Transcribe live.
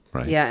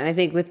Right. Yeah, and I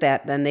think with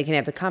that, then they can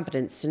have the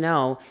confidence to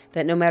know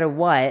that no matter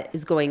what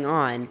is going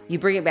on, you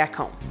bring it back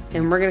home.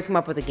 And we're going to come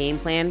up with a game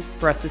plan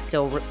for us to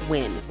still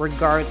win,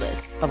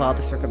 regardless of all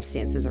the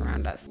circumstances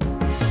around us.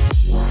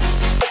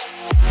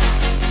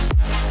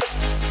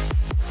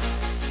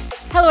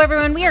 Hello,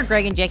 everyone. We are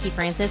Greg and Jackie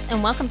Francis,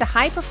 and welcome to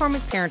High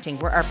Performance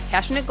Parenting, where our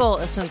passionate goal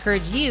is to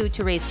encourage you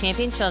to raise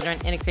champion children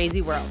in a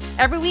crazy world.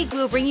 Every week, we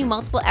will bring you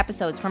multiple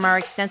episodes from our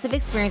extensive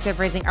experience of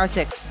raising our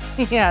six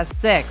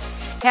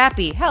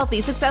happy,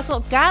 healthy, successful,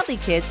 godly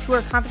kids who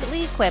are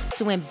confidently equipped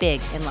to win big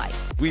in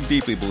life. We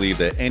deeply believe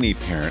that any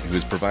parent who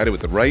is provided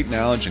with the right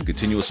knowledge and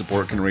continual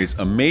support can raise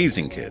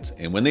amazing kids.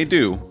 And when they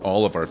do,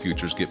 all of our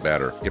futures get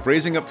better. If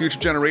raising up future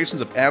generations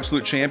of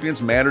absolute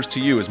champions matters to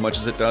you as much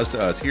as it does to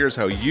us, here's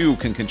how you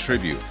can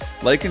contribute.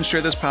 Like and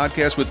share this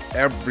podcast with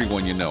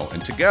everyone you know.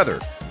 And together,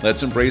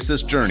 let's embrace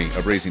this journey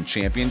of raising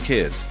champion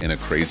kids in a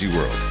crazy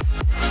world.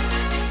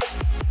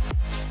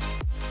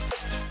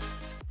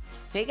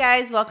 Hey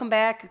guys, welcome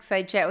back.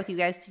 Excited to chat with you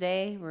guys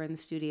today. We're in the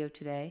studio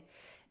today.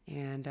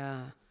 And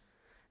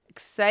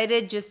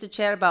excited just to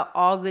chat about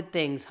all good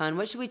things. Hun,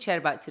 what should we chat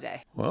about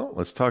today? Well,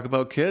 let's talk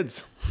about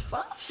kids.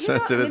 Well,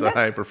 Since it is a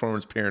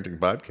high-performance parenting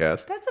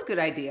podcast. That's a good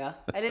idea.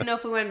 I didn't know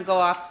if we wanted to go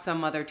off to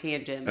some other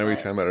tangent. Are we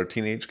talking about our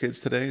teenage kids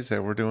today? Is that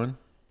what we're doing?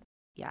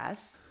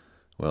 Yes.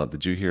 Well,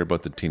 did you hear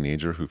about the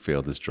teenager who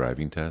failed his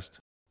driving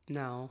test?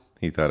 No.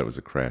 He thought it was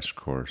a crash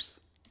course.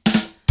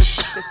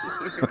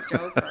 You're a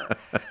joker.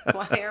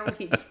 Why are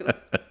we doing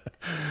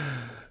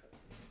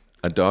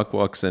A doc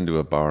walks into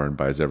a bar and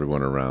buys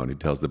everyone around. He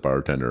tells the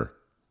bartender,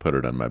 "Put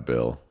it on my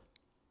bill."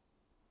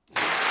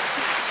 All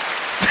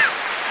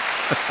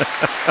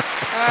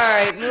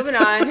right, moving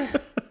on.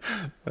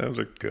 Those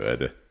are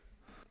good.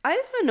 I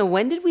just want to know,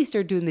 when did we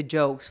start doing the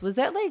jokes? Was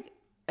that like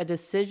a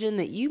decision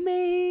that you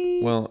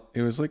made? Well,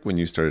 it was like when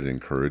you started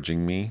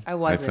encouraging me. I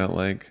wasn't. I felt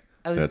like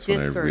I was that's when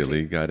I discouraging.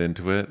 really got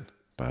into it.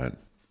 But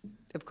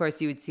Of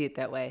course, you would see it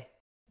that way.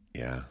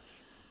 yeah,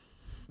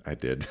 I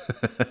did.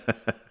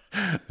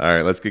 All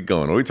right, let's get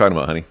going. What are we talking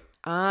about, honey?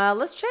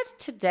 Let's chat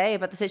today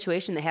about the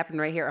situation that happened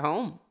right here at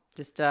home.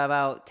 Just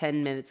about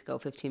 10 minutes ago,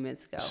 15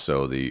 minutes ago.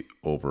 So the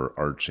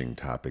overarching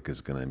topic is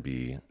going to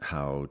be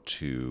how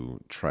to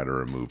try to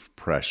remove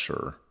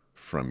pressure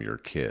from your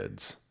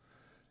kids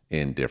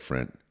in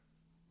different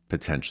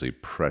potentially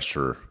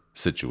pressure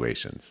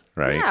situations,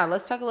 right? Yeah,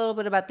 let's talk a little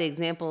bit about the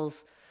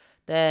examples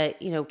that,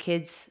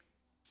 kids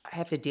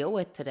have to deal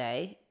with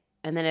today.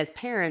 And then as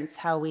parents,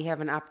 how we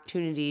have an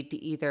opportunity to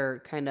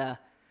either kind of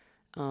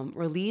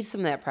relieve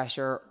some of that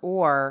pressure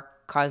or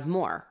cause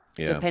more,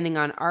 depending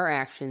on our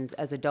actions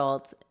as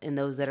adults and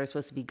those that are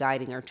supposed to be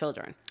guiding our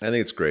children. I think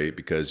it's great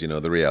because,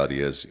 the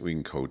reality is we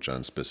can coach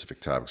on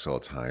specific topics all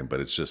the time, but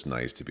it's just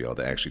nice to be able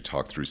to actually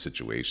talk through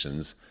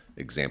situations,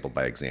 example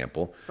by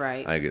example.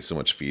 Right. I get so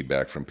much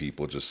feedback from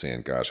people just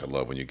saying, gosh, I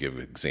love when you give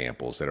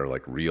examples that are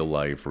like real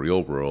life,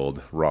 real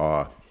world,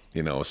 raw,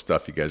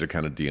 stuff you guys are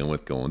kind of dealing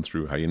with, going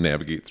through, how you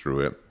navigate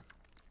through it.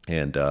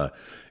 And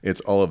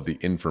it's all of the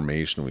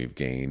information we've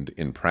gained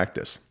in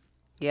practice.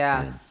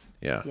 Yes.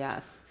 Yeah.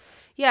 Yes.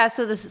 Yeah,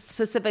 so the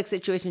specific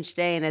situation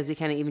today, and as we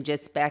kind of even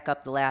just back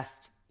up the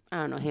last,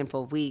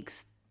 handful of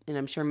weeks, and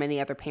I'm sure many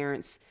other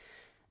parents,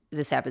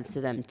 this happens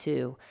to them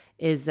too,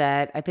 is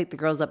that I picked the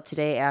girls up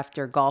today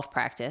after golf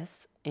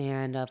practice.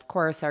 And of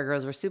course, our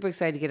girls were super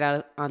excited to get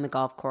out on the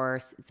golf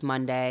course. It's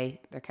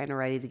Monday. They're kind of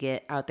ready to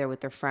get out there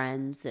with their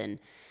friends. And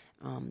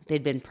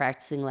they'd been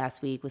practicing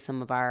last week with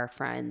some of our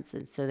friends.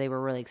 And so they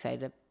were really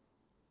excited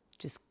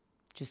to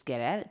just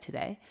get at it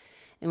today.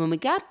 And when we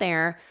got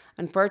there,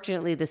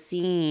 unfortunately, the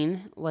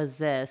scene was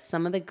this.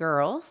 Some of the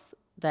girls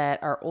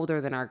that are older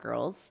than our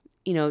girls,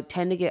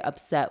 tend to get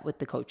upset with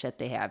the coach that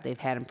they have. They've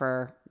had him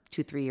for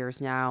 2-3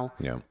 years now.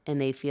 Yeah. And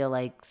they feel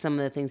like some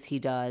of the things he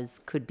does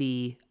could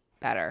be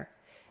better.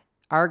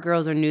 Our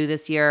girls are new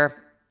this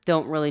year,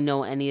 don't really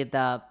know any of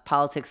the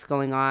politics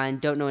going on,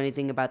 don't know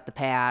anything about the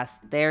past.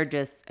 They're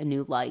just a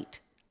new light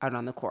out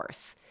on the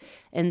course.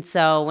 And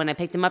so when I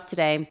picked them up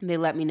today, they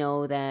let me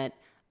know that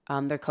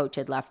their coach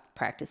had left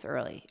practice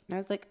early. And I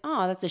was like,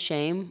 oh, that's a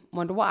shame.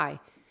 Wonder why.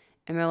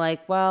 And they're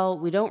like, well,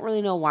 we don't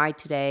really know why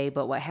today,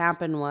 but what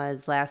happened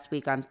was last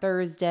week on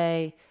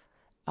Thursday,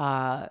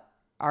 our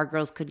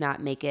girls could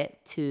not make it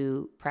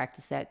to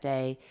practice that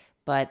day,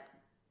 but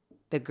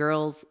the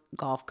girls'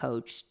 golf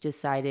coach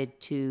decided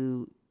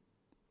to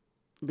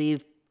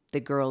leave the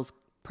girls'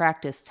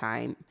 practice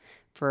time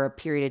for a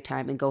period of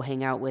time and go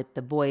hang out with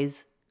the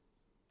boys'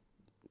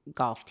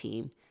 golf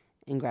team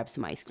and grab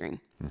some ice cream,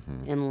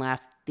 and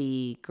left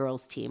the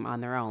girls' team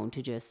on their own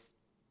to just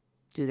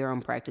do their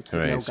own practice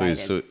with no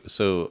guidance.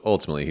 So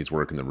ultimately, he's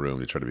working the room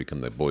to try to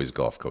become the boys'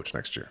 golf coach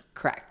next year.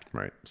 Correct.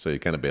 Right. So he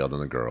kind of bailed on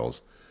the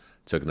girls,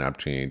 took an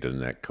opportunity during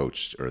that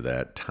coach or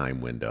that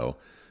time window,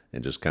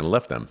 and just kind of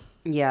left them.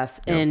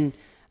 Yes. Yep. And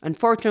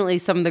unfortunately,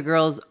 some of the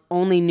girls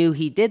only knew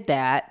he did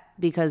that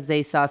because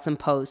they saw some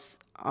posts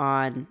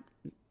on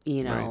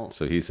you know. Right.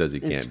 So he says he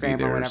can't be Instagram or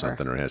there or whatever.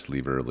 something, or has to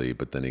leave early,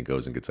 but then he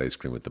goes and gets ice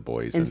cream with the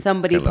boys. And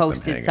somebody let them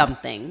posted hang out.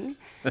 something.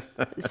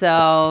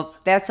 So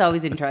that's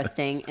always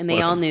interesting. And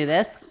they all knew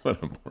this.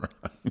 What a moron.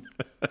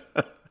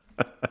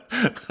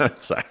 I'm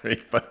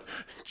sorry, but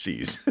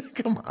geez,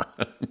 come on.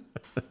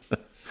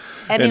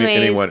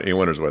 Anyways, And he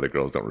wonders why the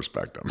girls don't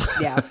respect him.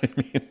 yeah.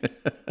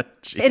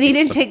 Geez. And he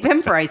didn't take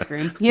them for ice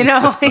cream, you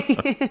know?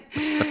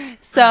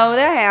 So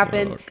that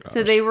happened. Oh,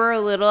 So they were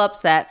a little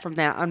upset from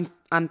that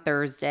on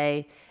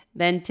Thursday.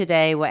 Then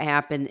today what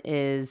happened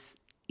is,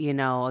 you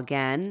know,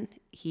 again,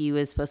 he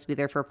was supposed to be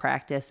there for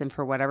practice, and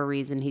for whatever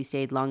reason he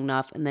stayed long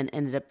enough and then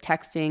ended up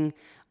texting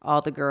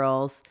all the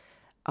girls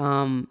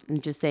and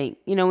just saying,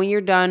 you know, when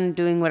you're done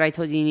doing what I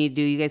told you need to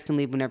do, you guys can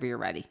leave whenever you're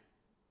ready.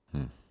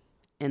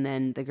 And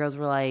then the girls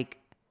were like,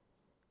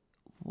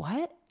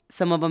 what?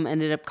 Some of them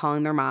ended up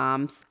calling their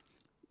moms,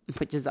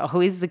 which is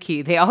always the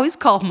key. They always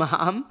call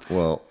mom.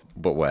 Well,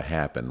 but what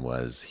happened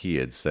was he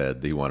had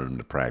said they wanted him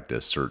to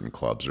practice certain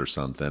clubs or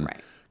something. Right.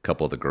 A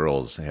couple of the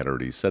girls had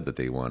already said that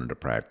they wanted to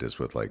practice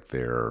with like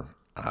their,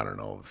 I don't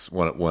know,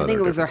 one I think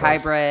it was their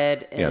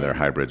hybrid. Yeah, their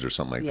hybrids or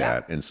something like Yeah.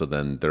 that. And so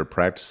then they're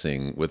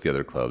practicing with the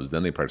other clubs.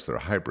 Then they practice their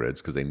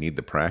hybrids because they need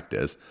the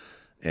practice.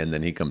 And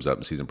then he comes up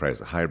and sees them practice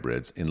the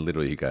hybrids, and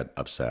literally he got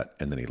upset,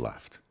 and then he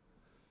left.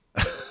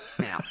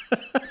 Yeah.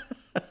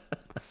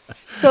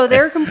 So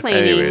they're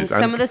complaining. Anyways,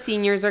 Some of the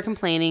seniors are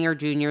complaining, or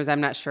juniors.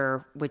 I'm not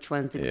sure which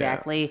ones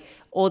exactly.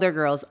 Older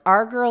girls.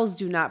 Our girls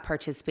do not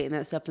participate in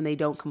that stuff, and they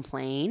don't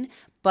complain.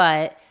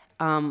 But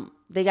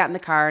they got in the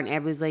car, and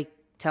Abby was like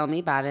telling me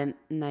about it.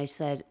 And I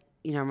said,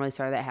 you know, I'm really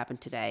sorry that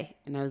happened today.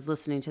 And I was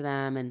listening to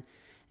them, and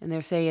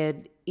they're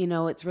saying, you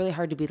know, it's really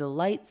hard to be the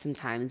light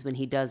sometimes when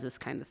he does this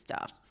kind of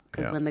stuff.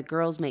 Because when the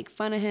girls make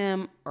fun of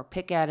him or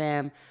pick at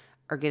him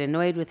or get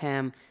annoyed with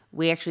him,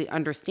 we actually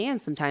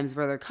understand sometimes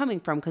where they're coming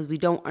from because we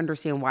don't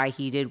understand why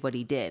he did what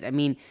he did. I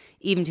mean,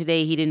 even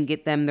today, he didn't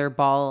get them their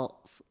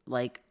balls,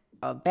 like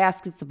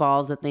baskets of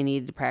balls that they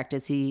needed to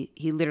practice. He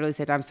literally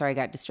said, I'm sorry, I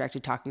got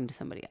distracted talking to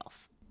somebody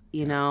else,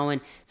 you know? And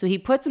so he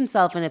puts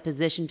himself in a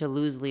position to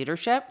lose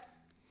leadership.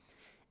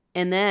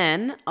 And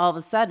then all of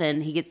a sudden,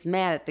 he gets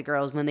mad at the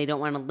girls when they don't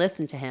want to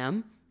listen to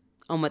him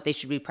on what they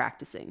should be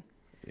practicing.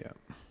 Yeah.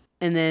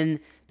 And then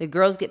the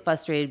girls get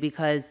frustrated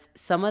because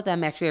some of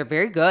them actually are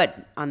very good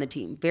on the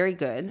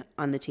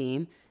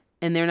team,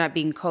 and they're not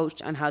being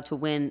coached on how to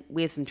win.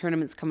 We have some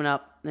tournaments coming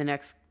up the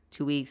next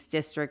 2 weeks,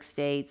 districts,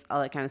 states,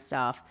 all that kind of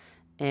stuff,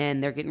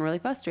 and they're getting really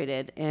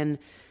frustrated. And,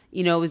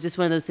 you know, it was just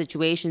one of those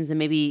situations, and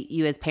maybe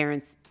you as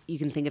parents, you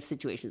can think of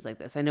situations like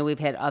this. I know we've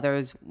had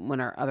others when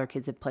our other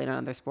kids have played on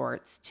other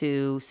sports,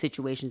 to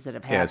situations that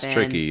have happened. Yeah, it's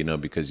tricky, you know,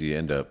 because you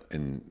end up,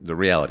 and the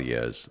reality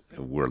is,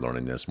 we're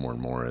learning this more and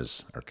more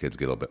as our kids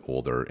get a little bit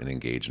older and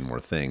engage in more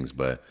things.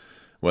 But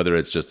whether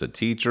it's just a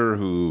teacher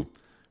who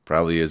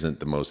probably isn't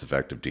the most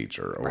effective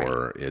teacher,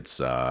 or it's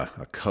a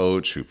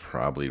coach who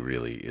probably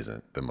really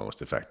isn't the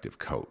most effective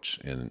coach,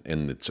 and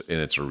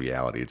it's a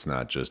reality. It's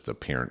not just a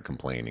parent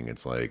complaining.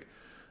 It's like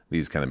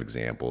these kind of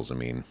examples, I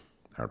mean,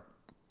 are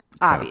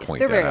obvious. point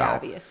They're that very out.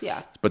 obvious,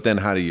 yeah. But then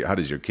how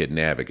does your kid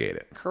navigate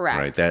it?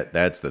 Correct. Right.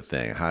 That's the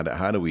thing.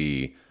 How do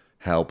we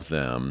help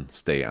them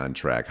stay on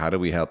track? How do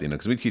we help, you know,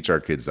 because we teach our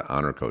kids to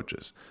honor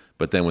coaches,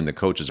 but then when the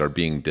coaches are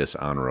being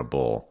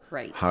dishonorable,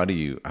 right, how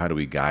do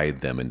we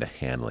guide them into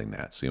handling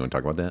that? So you want to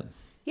talk about that?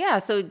 Yeah.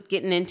 So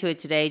getting into it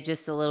today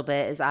just a little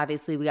bit is,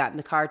 obviously we got in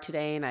the car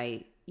today,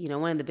 and you know,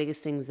 one of the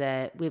biggest things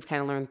that we've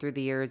kind of learned through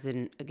the years,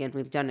 and again,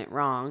 we've done it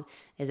wrong,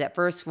 is at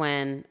first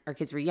when our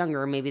kids were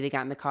younger, maybe they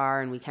got in the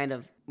car and we kind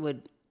of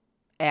would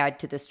add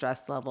to the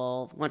stress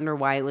level, wonder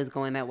why it was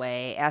going that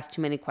way, ask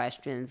too many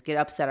questions, get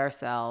upset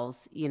ourselves,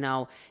 you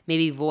know,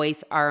 maybe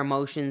voice our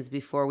emotions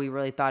before we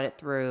really thought it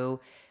through,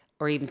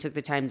 or even took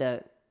the time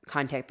to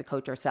contact the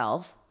coach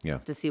ourselves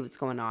to see what's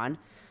going on.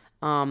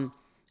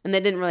 And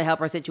that didn't really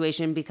help our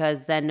situation,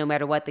 because then no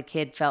matter what, the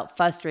kid felt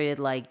frustrated,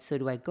 like, so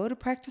do I go to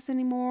practice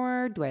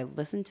anymore? Do I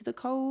listen to the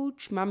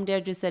coach? Mom and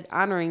dad just said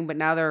honoring, but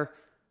now they're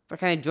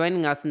kind of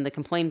joining us in the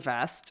complaint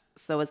fest.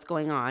 So what's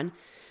going on?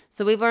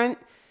 So we've learned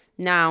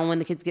now, when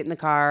the kids get in the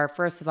car,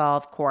 first of all,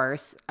 of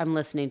course, I'm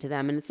listening to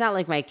them. And it's not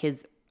like my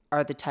kids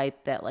are the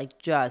type that like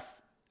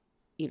just,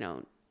 you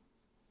know,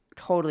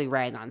 totally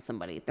rag on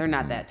somebody. They're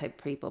not that type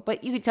of people.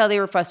 But you could tell they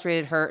were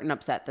frustrated, hurt, and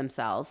upset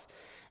themselves.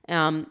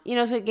 You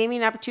know, so it gave me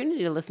an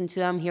opportunity to listen to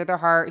them, hear their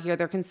heart, hear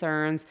their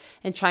concerns,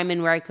 and chime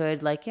in where I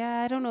could. Like,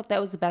 yeah, I don't know if that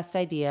was the best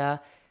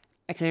idea.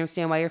 I can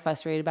understand why you're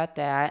frustrated about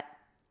that.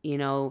 You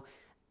know,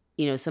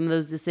 some of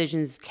those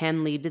decisions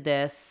can lead to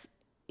this,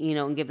 you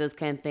know, and give those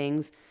kind of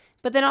things.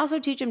 But then also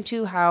teach them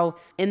too how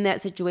in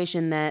that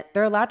situation that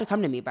they're allowed to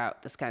come to me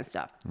about this kind of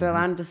stuff. They're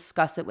allowed to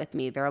discuss it with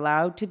me. They're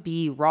allowed to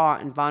be raw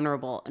and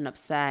vulnerable and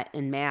upset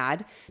and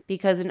mad,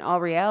 because in all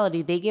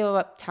reality, they give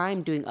up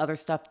time doing other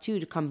stuff too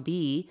to come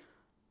be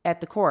at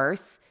the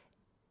course,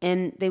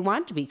 and they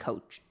want to be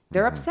coached.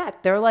 They're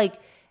upset. They're like,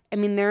 I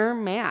mean, they're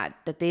mad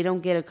that they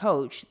don't get a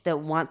coach that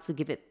wants to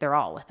give it their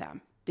all with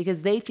them,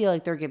 because they feel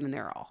like they're giving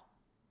their all.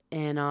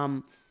 And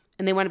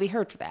they want to be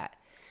heard for that.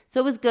 So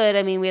it was good.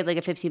 I mean, we had like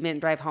a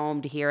 15-minute drive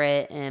home to hear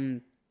it,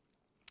 and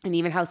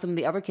even how some of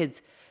the other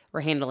kids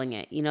were handling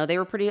it. You know, they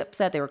were pretty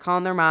upset. They were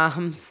calling their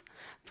moms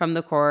from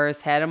the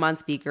course, had them on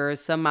speakers.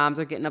 Some moms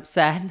are getting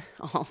upset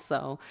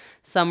also.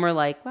 Some were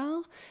like,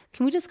 well,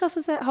 can we discuss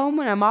this at home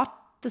when I'm off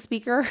the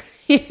speaker?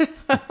 You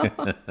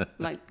know?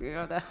 Like,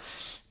 yeah,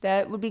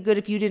 that would be good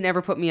if you didn't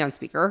ever put me on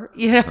speaker,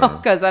 you know,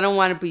 because I don't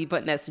want to be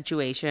put in that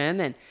situation.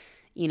 And,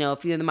 you know, a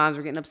few of the moms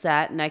were getting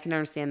upset, and I can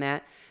understand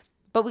that.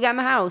 But we got in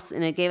the house,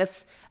 and it gave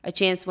us a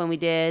chance when we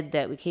did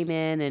that. We came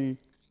in, and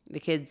the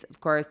kids, of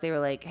course, they were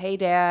like, hey,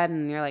 Dad.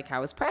 And you're like,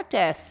 how was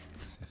practice?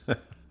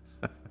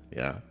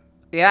 Yeah.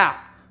 Yeah.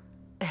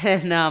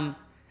 And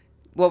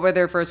what were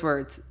their first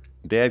words?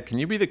 Dad, can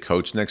you be the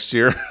coach next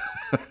year?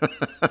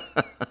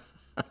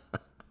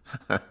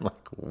 I'm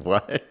like,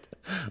 what?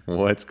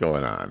 What's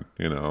going on?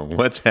 You know,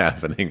 what's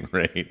happening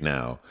right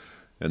now?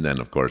 And then,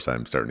 of course,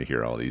 I'm starting to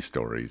hear all these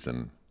stories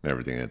and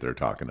everything that they're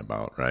talking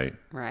about, right?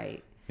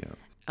 Right. Yeah.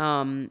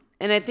 And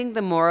I think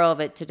the moral of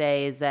it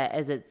today is that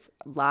as it's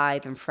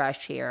live and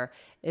fresh here,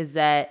 is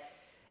that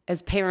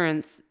as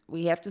parents,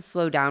 we have to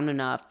slow down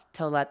enough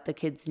to let the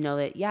kids know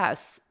that,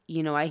 yes,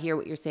 you know, I hear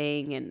what you're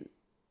saying, and,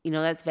 you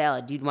know, that's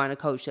valid. You'd want a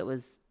coach that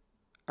was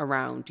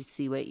around to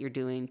see what you're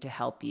doing, to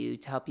help you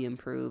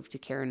improve, to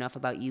care enough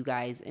about you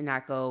guys and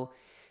not go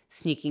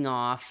sneaking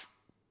off,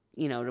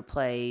 you know, to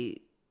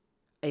play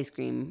ice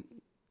cream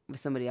with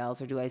somebody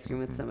else or do ice cream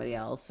with somebody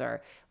else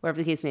or whatever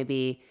the case may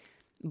be.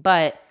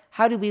 But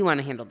how do we want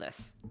to handle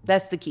this?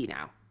 That's the key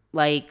now.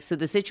 Like, so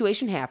the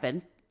situation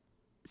happened.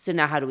 So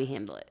now how do we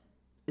handle it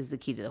is the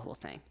key to the whole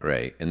thing.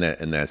 Right. And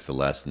that's the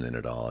lesson in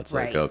it all. It's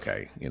like,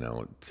 okay, you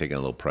know, taking a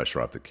little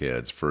pressure off the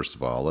kids. First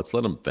of all, let's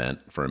let them vent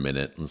for a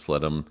minute. Let's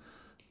let them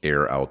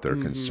air out their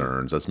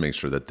concerns. Let's make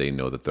sure that they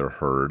know that they're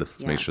heard.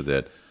 Let's make sure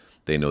that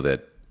they know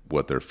that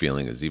what they're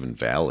feeling is even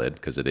valid,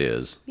 because it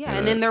is. Yeah,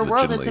 and in their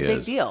world, it's a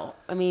big deal.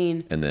 I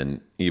mean... And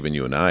then even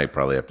you and I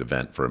probably have to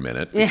vent for a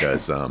minute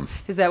because...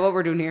 Is that what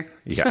we're doing here?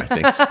 Yeah, I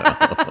think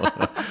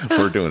so.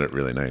 We're doing it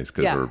really nice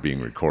because we're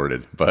being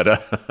recorded.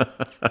 But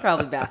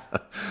probably best.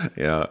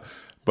 Yeah.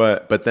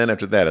 But then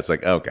after that, it's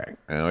like, okay,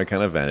 now I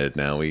kind of vented.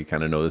 Now we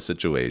kind of know the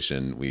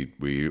situation.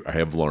 We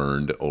have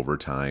learned over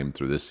time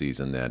through this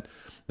season that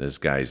this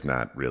guy's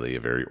not really a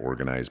very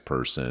organized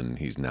person.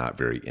 He's not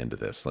very into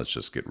this. Let's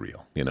just get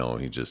real. You know,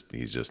 he's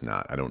just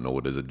not. I don't know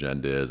what his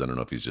agenda is. I don't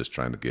know if he's just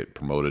trying to get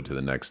promoted to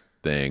the next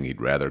thing. He'd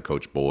rather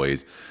coach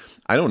boys.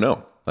 I don't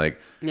know.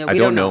 Like, I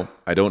don't know.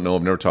 I don't know.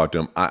 I've never talked to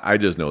him. I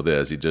just know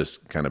this. He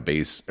just kind of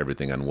base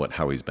everything on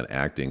how he's been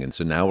acting. And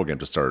so now we're going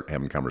to start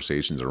having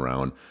conversations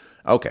around,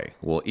 okay,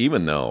 well,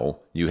 even though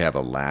you have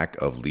a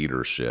lack of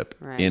leadership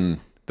in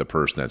the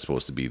person that's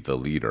supposed to be the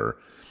leader,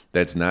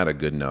 that's not a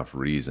good enough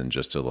reason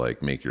just to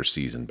like make your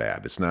season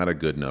bad. It's not a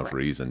good enough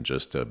reason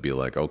just to be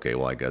like, okay,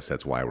 well, I guess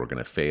that's why we're going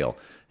to fail.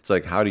 It's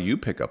like, how do you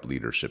pick up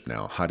leadership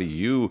now? How do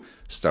you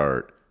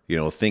start, you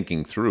know,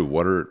 thinking through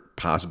what are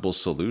possible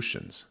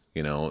solutions,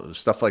 you know,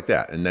 stuff like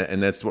that. And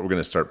that's what we're going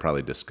to start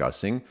probably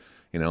discussing.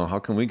 You know, how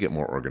can we get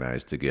more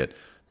organized to get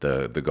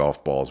the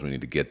golf balls? We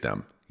need to get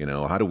them. You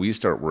know, how do we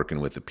start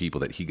working with the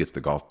people that he gets the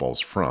golf balls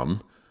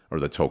from or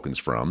the tokens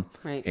from,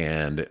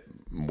 and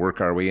work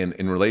our way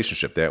in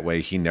relationship? That way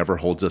he never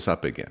holds us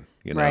up again,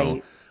 you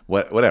know,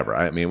 whatever.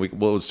 I mean,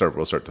 we'll start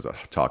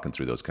talking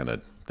through those kind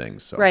of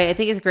things. So. Right. I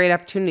think it's a great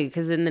opportunity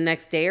because in the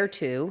next day or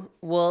two,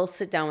 we'll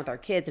sit down with our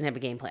kids and have a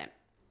game plan.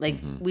 Like,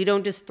 we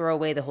don't just throw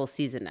away the whole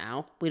season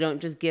now. We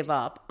don't just give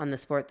up on the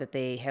sport that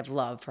they have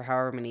loved for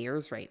however many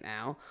years right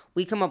now.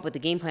 We come up with a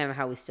game plan on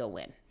how we still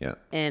win. Yeah.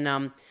 And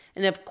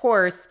of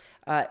course,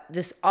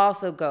 this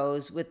also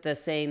goes with the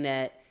saying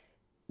that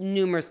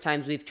numerous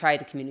times we've tried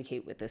to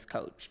communicate with this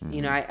coach.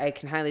 You know, I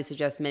can highly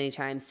suggest many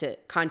times to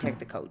contact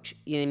the coach.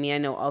 You know what I mean? I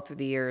know all through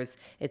the years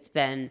it's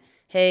been,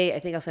 hey, I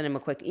think I'll send him a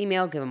quick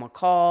email, give him a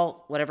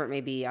call, whatever it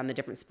may be on the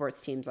different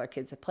sports teams our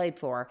kids have played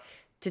for,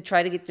 to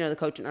try to get to know the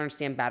coach and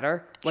understand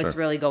better what's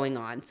really going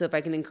on. So if I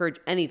can encourage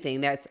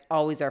anything, that's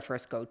always our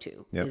first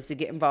go-to, is to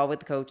get involved with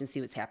the coach and see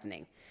what's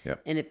happening.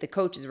 Yep. And if the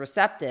coach is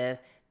receptive,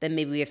 then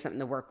maybe we have something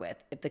to work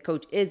with. If the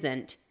coach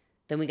isn't,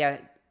 then we got to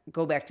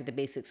go back to the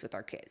basics with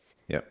our kids.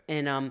 Yep.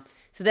 And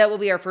so that will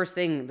be our first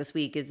thing this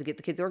week, is to get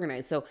the kids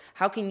organized. So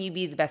how can you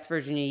be the best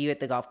version of you at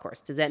the golf course?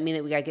 Does that mean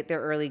that we got to get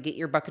there early, get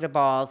your bucket of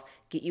balls,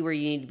 get you where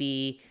you need to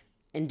be,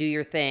 and do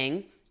your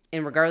thing?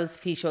 And regardless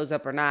if he shows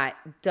up or not,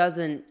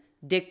 doesn't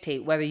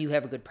dictate whether you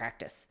have a good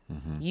practice.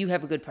 You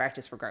have a good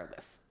practice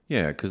regardless.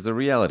 Yeah, because the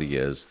reality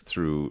is,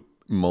 through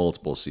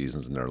multiple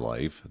seasons in their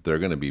life, they're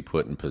going to be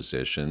put in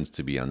positions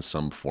to be on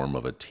some form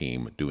of a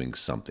team doing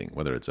something,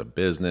 whether it's a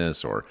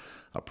business or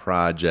a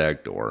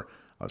project or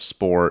a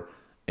sport.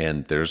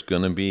 And there's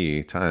going to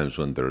be times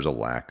when there's a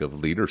lack of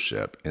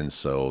leadership. And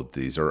so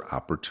these are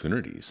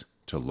opportunities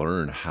to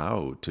learn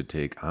how to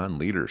take on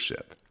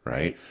leadership,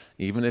 right?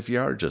 Even if you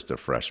are just a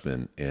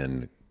freshman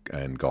in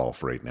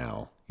golf right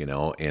now, you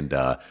know, and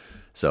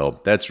so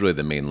that's really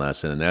the main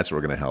lesson. And that's what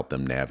we're going to help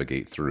them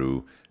navigate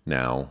through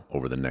now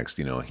over the next,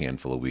 you know,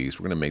 handful of weeks.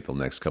 We're going to make the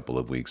next couple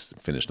of weeks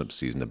finishing up the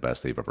season the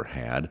best they've ever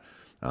had.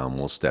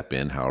 We'll step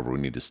in however we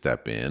need to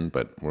step in,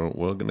 but we're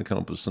going to come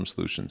up with some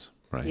solutions,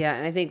 right? Yeah,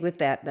 and I think with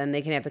that, then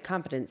they can have the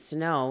confidence to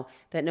know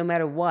that no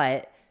matter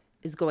what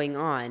is going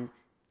on,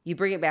 you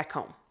bring it back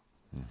home.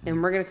 Mm-hmm.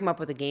 And we're going to come up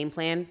with a game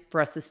plan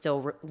for us to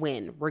still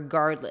win,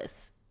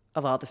 regardless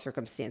of all the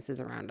circumstances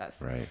around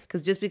us. Right.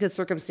 Because just because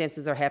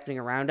circumstances are happening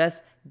around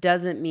us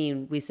doesn't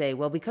mean we say,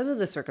 well, because of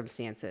the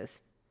circumstances,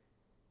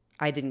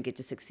 I didn't get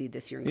to succeed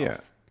this year in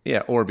golf.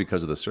 Yeah, or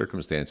because of the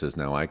circumstances,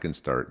 now I can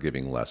start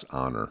giving less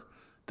honor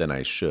than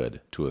I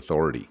should to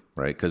authority,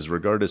 right? Because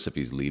regardless if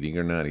he's leading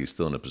or not, he's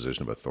still in a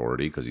position of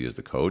authority because he is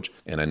the coach.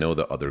 And I know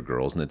the other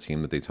girls in the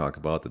team that they talk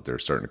about, that they're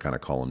starting to kind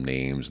of call him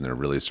names and they're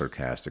really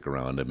sarcastic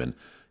around him. And,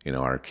 you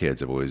know, our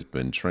kids have always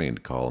been trained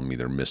to call him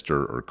either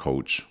Mr. or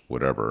Coach,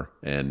 whatever.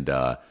 And,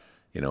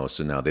 you know,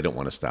 so now they don't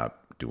want to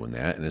stop doing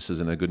that. And this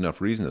isn't a good enough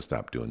reason to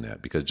stop doing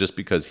that, because just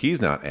because he's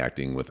not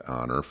acting with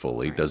honor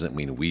fully doesn't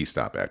mean we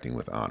stop acting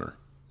with honor,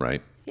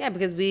 right? Yeah,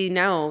 because we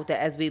know that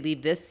as we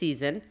leave this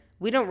season,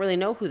 we don't really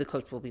know who the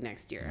coach will be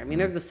next year. I mean,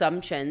 there's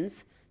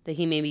assumptions that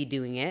he may be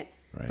doing it,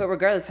 but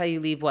regardless, how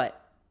you leave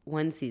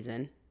one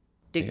season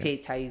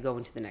dictates how you go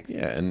into the next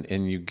season. Yeah,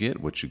 and you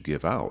get what you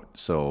give out.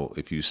 So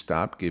if you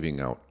stop giving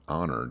out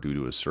honor due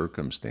to a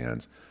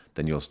circumstance,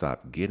 then you'll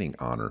stop getting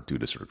honor due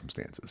to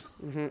circumstances.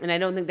 Mm-hmm. And I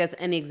don't think that's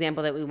any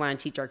example that we want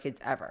to teach our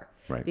kids ever.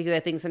 Right. Because I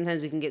think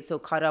sometimes we can get so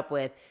caught up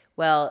with,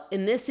 well,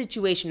 in this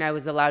situation, I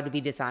was allowed to be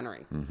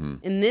dishonoring. Mm-hmm.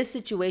 In this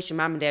situation,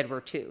 mom and dad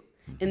were too.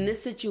 Mm-hmm. In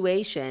this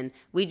situation,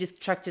 we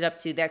just chucked it up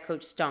to that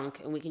coach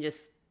stunk, and we can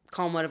just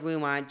call him whatever we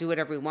want, do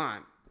whatever we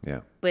want. Yeah.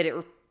 But it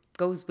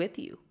goes with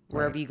you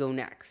wherever you go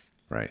next.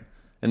 Right.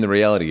 And the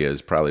reality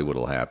is probably what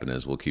will happen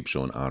is we'll keep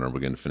showing honor. We're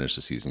going to finish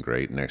the season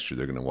great. Next year,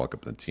 they're going to walk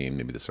up in the team.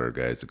 Maybe this other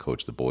guy's to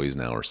coach the boys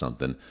now or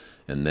something.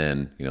 And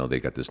then, you know, they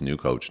got this new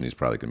coach, and he's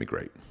probably going to be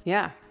great.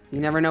 Yeah. You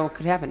never know what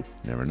could happen.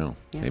 You never know.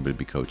 Yeah. Maybe it'd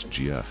be Coach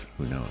GF.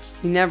 Who knows?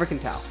 You never can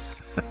tell.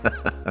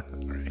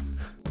 Right.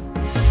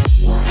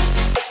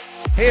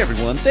 Hey,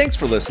 everyone. Thanks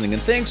for listening,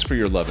 and thanks for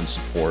your love and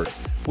support.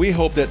 We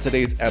hope that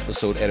today's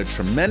episode added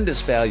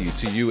tremendous value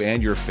to you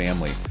and your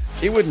family.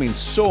 It would mean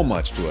so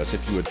much to us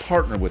if you would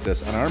partner with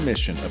us on our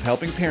mission of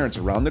helping parents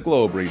around the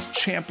globe raise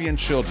champion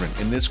children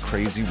in this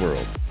crazy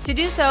world. To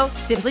do so,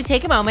 simply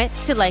take a moment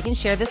to like and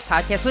share this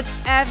podcast with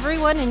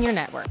everyone in your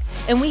network.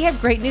 And we have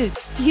great news.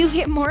 You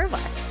get more of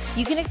us.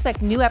 You can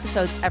expect new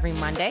episodes every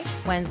Monday,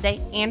 Wednesday,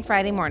 and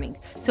Friday mornings.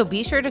 So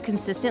be sure to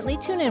consistently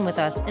tune in with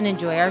us and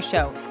enjoy our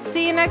show.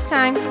 See you next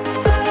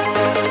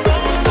time.